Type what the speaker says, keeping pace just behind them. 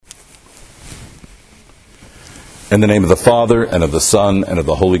In the name of the Father, and of the Son, and of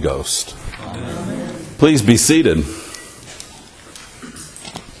the Holy Ghost. Amen. Please be seated.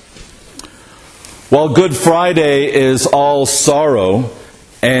 While Good Friday is all sorrow,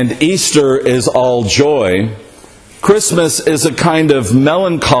 and Easter is all joy, Christmas is a kind of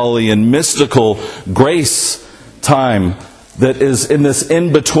melancholy and mystical grace time that is in this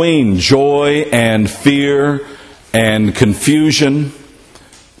in-between joy and fear and confusion.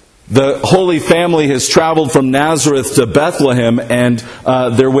 The Holy Family has traveled from Nazareth to Bethlehem, and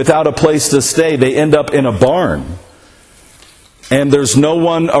they're without a place to stay. They end up in a barn. And there's no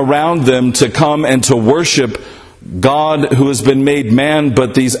one around them to come and to worship God who has been made man,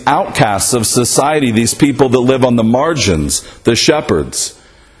 but these outcasts of society, these people that live on the margins, the shepherds.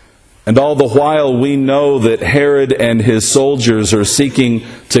 And all the while we know that Herod and his soldiers are seeking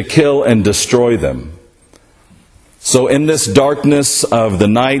to kill and destroy them. So in this darkness of the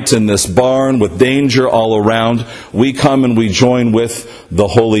night, in this barn with danger all around, we come and we join with the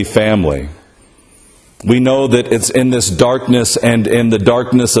Holy Family. We know that it's in this darkness and in the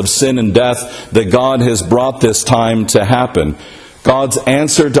darkness of sin and death that God has brought this time to happen. God's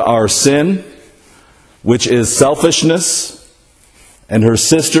answer to our sin, which is selfishness, and her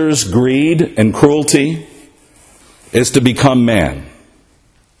sister's greed and cruelty, is to become man.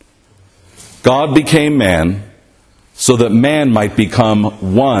 God became man so that man might become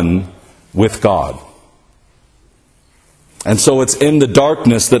one with God. And so it's in the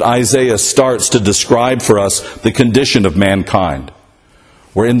darkness that Isaiah starts to describe for us the condition of mankind.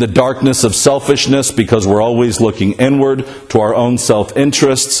 We're in the darkness of selfishness because we're always looking inward to our own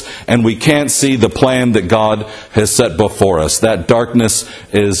self-interests, and we can't see the plan that God has set before us. That darkness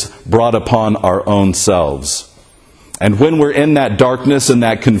is brought upon our own selves. And when we're in that darkness and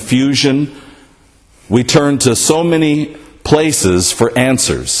that confusion, we turn to so many places for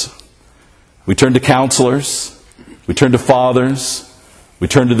answers. We turn to counselors. We turn to fathers. We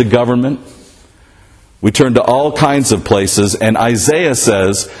turn to the government. We turn to all kinds of places. And Isaiah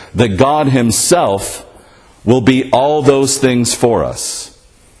says that God himself will be all those things for us.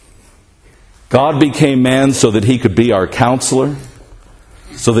 God became man so that he could be our counselor,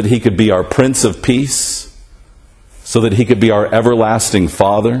 so that he could be our Prince of Peace, so that he could be our everlasting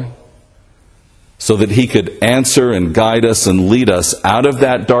Father, so that he could answer and guide us and lead us out of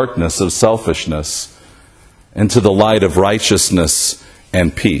that darkness of selfishness into the light of righteousness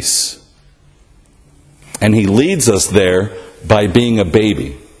and peace. And he leads us there by being a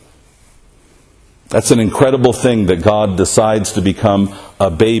baby. That's an incredible thing that God decides to become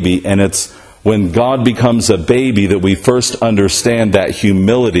a baby, and it's when God becomes a baby that we first understand that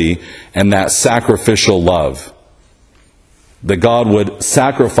humility and that sacrificial love. That God would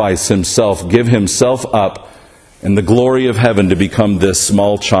sacrifice himself, give himself up in the glory of heaven to become this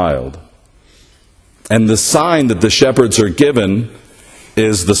small child. And the sign that the shepherds are given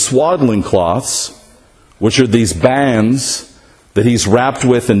is the swaddling cloths, which are these bands that he's wrapped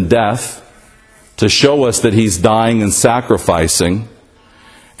with in death to show us that he's dying and sacrificing,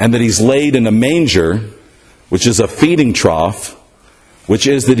 and that he's laid in a manger, which is a feeding trough, which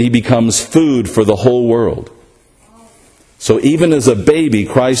is that he becomes food for the whole world. So even as a baby,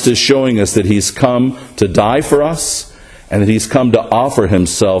 Christ is showing us that he's come to die for us, and that he's come to offer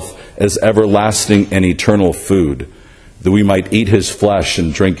himself as everlasting and eternal food, that we might eat his flesh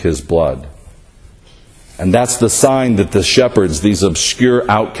and drink his blood. And that's the sign that the shepherds, these obscure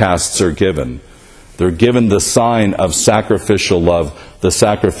outcasts, are given. They're given the sign of sacrificial love, the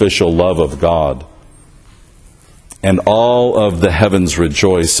sacrificial love of God. And all of the heavens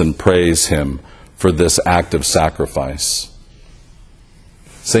rejoice and praise him for this act of sacrifice.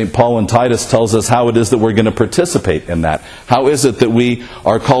 St. Paul in Titus tells us how it is that we're going to participate in that. How is it that we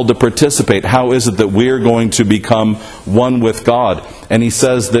are called to participate? How is it that we're going to become one with God? And he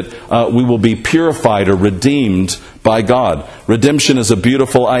says that we will be purified or redeemed by God. Redemption is a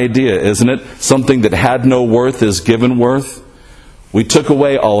beautiful idea, isn't it? Something that had no worth is given worth. We took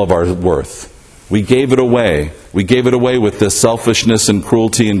away all of our worth. We gave it away. We gave it away with this selfishness and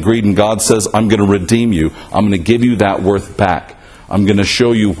cruelty and greed. And God says, I'm going to redeem you. I'm going to give you that worth back. I'm going to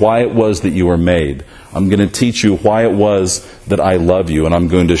show you why it was that you were made. I'm going to teach you why it was that I love you. And I'm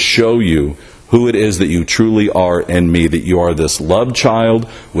going to show you who it is that you truly are in me, that you are this loved child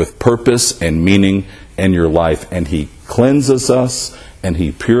with purpose and meaning in your life. And he cleanses us and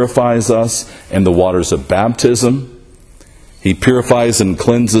he purifies us in the waters of baptism. He purifies and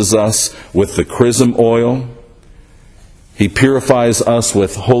cleanses us with the chrism oil. He purifies us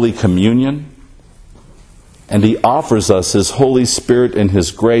with Holy Communion. And He offers us His Holy Spirit and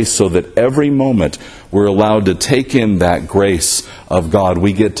His grace so that every moment we're allowed to take in that grace of God.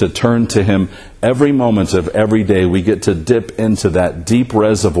 We get to turn to Him every moment of every day. We get to dip into that deep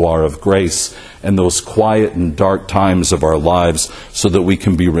reservoir of grace in those quiet and dark times of our lives so that we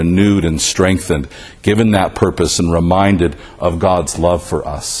can be renewed and strengthened, given that purpose and reminded of God's love for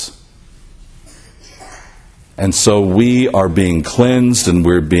us. And so we are being cleansed and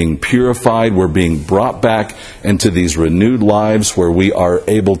we're being purified. We're being brought back into these renewed lives where we are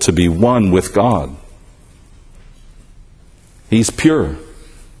able to be one with God. He's pure.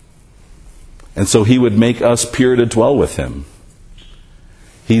 And so He would make us pure to dwell with Him.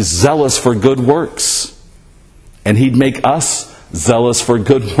 He's zealous for good works. And He'd make us zealous for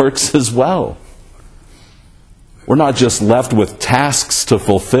good works as well. We're not just left with tasks to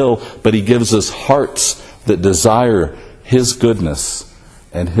fulfill, but He gives us hearts that desire His goodness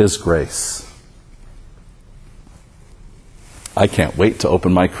and His grace. I can't wait to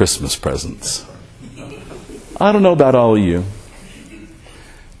open my Christmas presents. I don't know about all of you.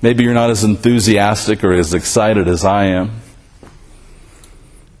 Maybe you're not as enthusiastic or as excited as I am.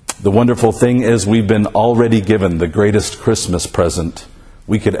 The wonderful thing is we've been already given the greatest Christmas present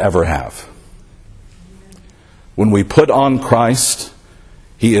we could ever have. When we put on Christ,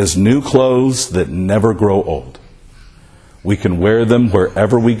 He is new clothes that never grow old. We can wear them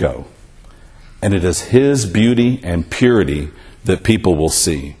wherever we go. And it is His beauty and purity that people will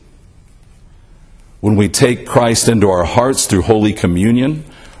see. When we take Christ into our hearts through Holy Communion,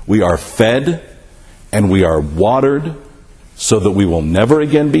 we are fed and we are watered so that we will never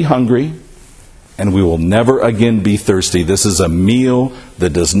again be hungry and we will never again be thirsty. This is a meal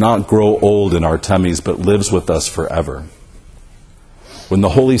that does not grow old in our tummies but lives with us forever. When the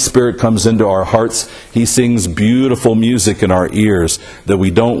Holy Spirit comes into our hearts, He sings beautiful music in our ears that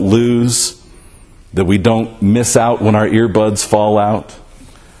we don't lose, that we don't miss out when our earbuds fall out,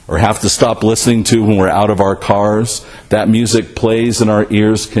 or have to stop listening to when we're out of our cars. That music plays in our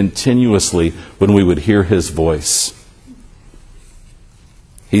ears continuously when we would hear His voice.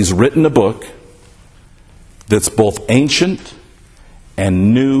 He's written a book that's both ancient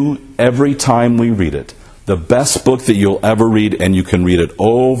and new every time we read it. The best book that you'll ever read, and you can read it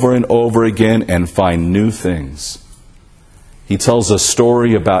over and over again and find new things. He tells a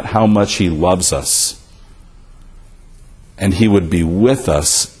story about how much He loves us. And He would be with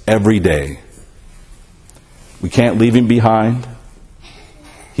us every day. We can't leave Him behind.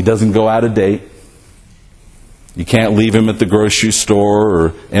 He doesn't go out of date. You can't leave Him at the grocery store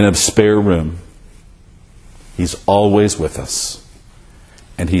or in a spare room. He's always with us.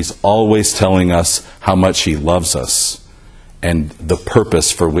 And He's always telling us how much He loves us and the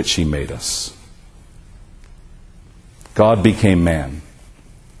purpose for which He made us. God became man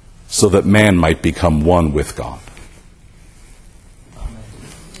so that man might become one with God.